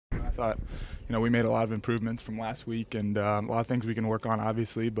thought, we made a lot of improvements from last week, and a lot of things we can work on,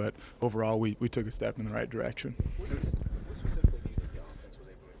 obviously, but overall we took a step in the right direction. What specifically do you think the offense was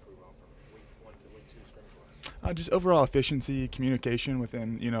able to improve on from week 1 to week 2 scrimmage-wise? Just overall efficiency, communication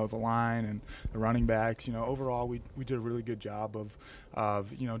within, the line and the running backs. Overall we did a really good job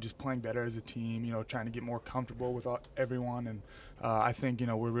of just playing better as a team, trying to get more comfortable with everyone. And I think,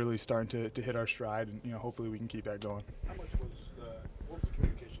 we're really starting to hit our stride, and, hopefully we can keep that going. How much was what was the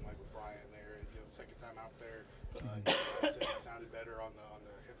communication like with Brian there? Second time out there, it sounded better on the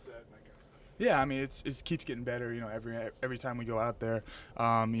headset and that kind of stuff. Yeah, I mean, it keeps getting better, every time we go out there.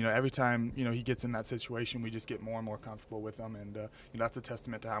 Every time, he gets in that situation, we just get more and more comfortable with him, and that's a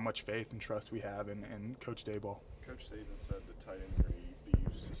testament to how much faith and trust we have in Coach Daboll. Coach Saban said that tight ends are going to be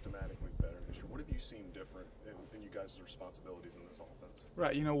used systematically better this year. What have you seen different in you guys' responsibilities in this offense?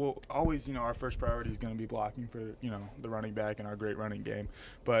 Right, we'll always, our first priority is going to be blocking for, the running back and our great running game.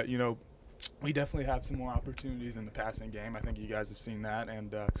 But, we definitely have some more opportunities in the passing game. I think you guys have seen that,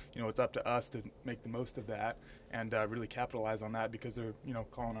 and it's up to us to make the most of that and really capitalize on that, because they're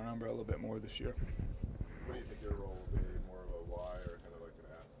calling our number a little bit more this year. What do you think your role will be? More of a Y or kind of like an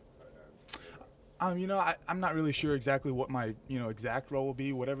tight end? I'm not really sure exactly what my exact role will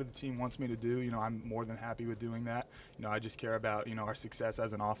be. Whatever the team wants me to do, I'm more than happy with doing that. I just care about our success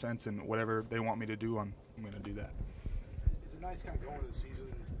as an offense, and whatever they want me to do, I'm going to do that. Is it nice kind of going into the season,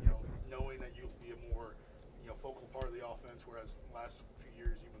 knowing that you'll be a more focal part of the offense, whereas the last few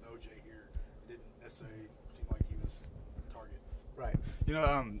years, even with OJ here, it didn't necessarily seem like he was the target? Right.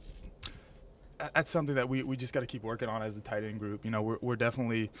 That's something that we just got to keep working on as a tight end group. We're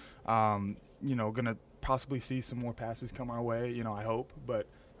definitely going to possibly see some more passes come our way. I hope, but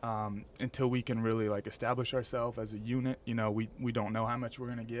until we can really establish ourselves as a unit, we don't know how much we're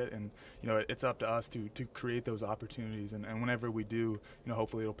going to get, and it's up to us to create those opportunities, and whenever we do,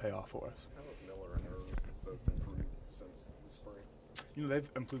 hopefully it'll pay off for us. How have Miller and Irv both improved since the spring? They've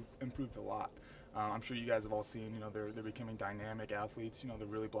improved a lot. I'm sure you guys have all seen, they're becoming dynamic athletes. They're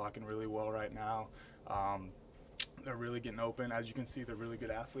really blocking really well right now. They're really getting open. As you can see, they're really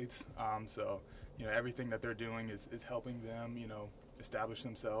good athletes. So everything that they're doing is helping them, establish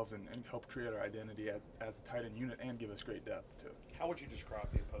themselves and help create our identity as a tight end unit and give us great depth too. How would you describe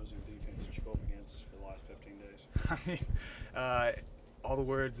the opposing defense that you go up against for the last 15 days? I mean, all the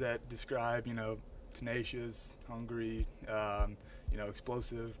words that describe, tenacious, hungry,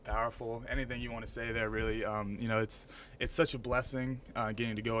 explosive, powerful, anything you want to say there, really. It's such a blessing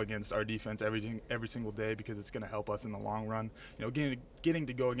getting to go against our defense every single day, because it's going to help us in the long run. Getting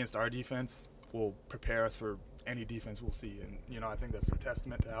to go against our defense will prepare us for any defense we'll see, and I think that's a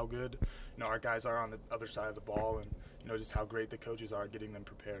testament to how good our guys are on the other side of the ball, and just how great the coaches are getting them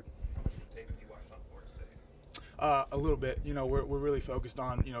prepared. How much tape have you watched on Florida State? A little bit. We're really focused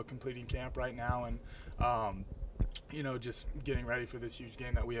on completing camp right now, and just getting ready for this huge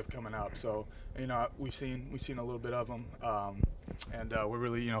game that we have coming up. So we've seen a little bit of them, and we're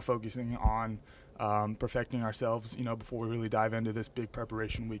really focusing on perfecting ourselves before we really dive into this big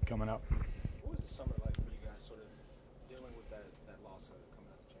preparation week coming up. What was the summer like for you guys, sort of dealing with that loss coming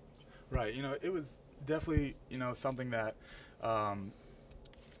out of the championship? Right. It was definitely something that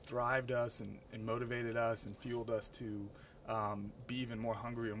thrived us and motivated us and fueled us to be even more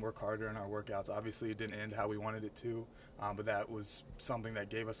hungry and work harder in our workouts. Obviously, it didn't end how we wanted it to, but that was something that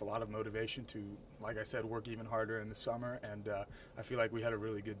gave us a lot of motivation to, like I said, work even harder in the summer, and I feel like we had a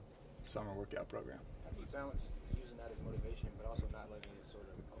really good summer workout program. How do you balance using that as motivation, but also not letting it sort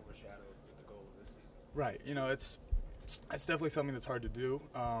of overshadow the goal of this season? Right. It's definitely something that's hard to do.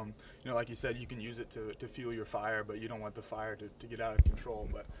 Like you said, you can use it to fuel your fire, but you don't want the fire to get out of control.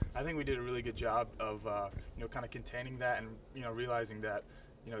 But I think we did a really good job of, kind of containing that and, realizing that,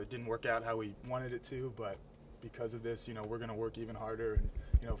 it didn't work out how we wanted it to. But because of this, we're going to work even harder and,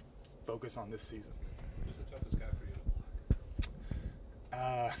 focus on this season. Who's the toughest guy for you to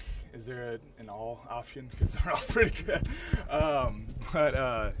block? Is there an all option? Because they're all pretty good.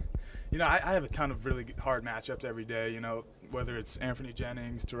 I have a ton of really hard matchups every day, whether it's Anthony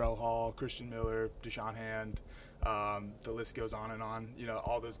Jennings, Terrell Hall, Christian Miller, Deshaun Hand, the list goes on and on.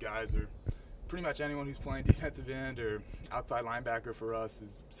 All those guys are pretty much anyone who's playing defensive end or outside linebacker for us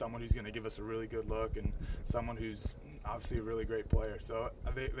is someone who's going to give us a really good look and someone who's obviously a really great player. So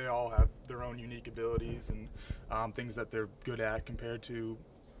they all have their own unique abilities and things that they're good at compared to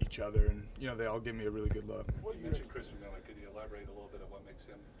each other, and they all give me a really good look. You mentioned Christian Miller. Could you elaborate a little bit on what makes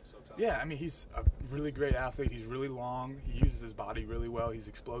him so tough? Yeah, I mean, he's a really great athlete. He's really long. He uses his body really well. He's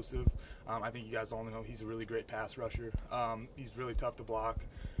explosive. I think you guys all know he's a really great pass rusher. He's really tough to block.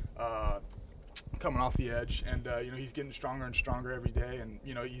 coming off the edge, and you know, he's getting stronger and stronger every day, and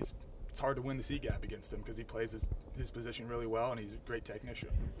you know, it's hard to win the C gap against him because he plays his position really well, and he's a great technician.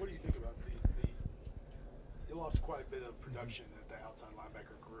 What do you think about he lost quite a bit of production at the outside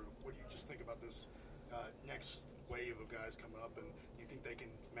linebacker group. What do you just think about this next wave of guys coming up, and do you think they can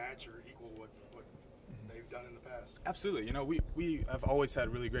match or equal what they've done in the past? Absolutely. You know, we have always had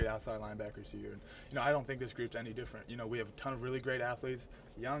really great outside linebackers here. And, you know, I don't think this group's any different. You know, we have a ton of really great athletes,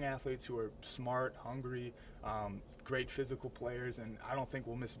 young athletes who are smart, hungry, great physical players, and I don't think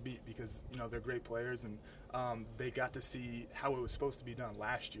we'll miss a beat because, you know, they're great players, and they got to see how it was supposed to be done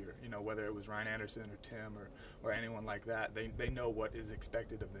last year. You know, whether it was Ryan Anderson or Tim or anyone like that, they know what is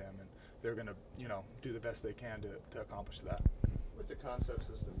expected of them, and they're going to, you know, do the best they can to accomplish that. With the concept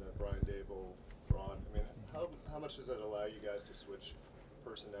system that Brian Daboll brought, I mean, how much does that allow you guys to switch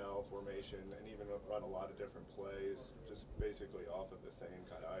personnel, formation, and even run a lot of different plays, just basically off of the same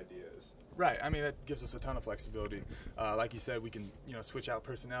kind of ideas? Right. I mean, that gives us a ton of flexibility. Like you said, we can, you know, switch out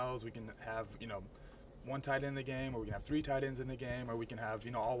personnels. We can have, you know, one tight end in the game, or we can have 3 tight ends in the game, or we can have,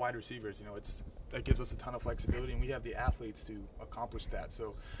 you know, all wide receivers. You know, that gives us a ton of flexibility, and we have the athletes to accomplish that.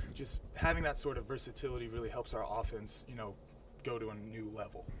 So just having that sort of versatility really helps our offense, you know, go to a new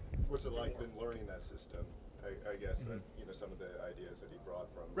level. What's it like been learning that system? I guess that, you know, some of the ideas that he brought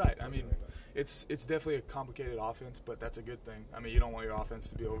from. Right. I mean, it's definitely a complicated offense, but that's a good thing. I mean, you don't want your offense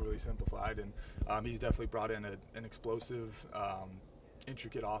to be overly simplified, and he's definitely brought in an explosive,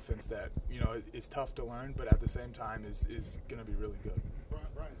 intricate offense that, you know, is tough to learn, but at the same time is going to be really good.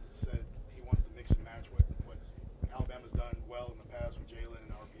 Brian said he wants to mix and match what Alabama's done well in the past with Jalen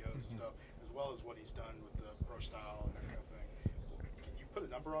and RPOs and stuff, as well as what he's done with the pro style and that kind of thing. Can you put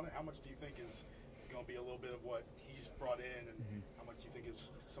a number on it? How much do you think is going to be a little bit of what he's brought in, and how much do you think is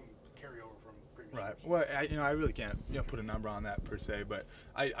some carryover from previous Right. years? Well, I really can't, you know, put a number on that per se, but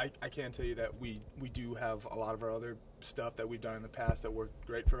I can tell you that we do have a lot of our other stuff that we've done in the past that worked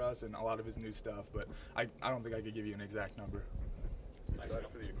great for us, and a lot of his new stuff, but I don't think I could give you an exact number. Excited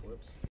for the eclipse?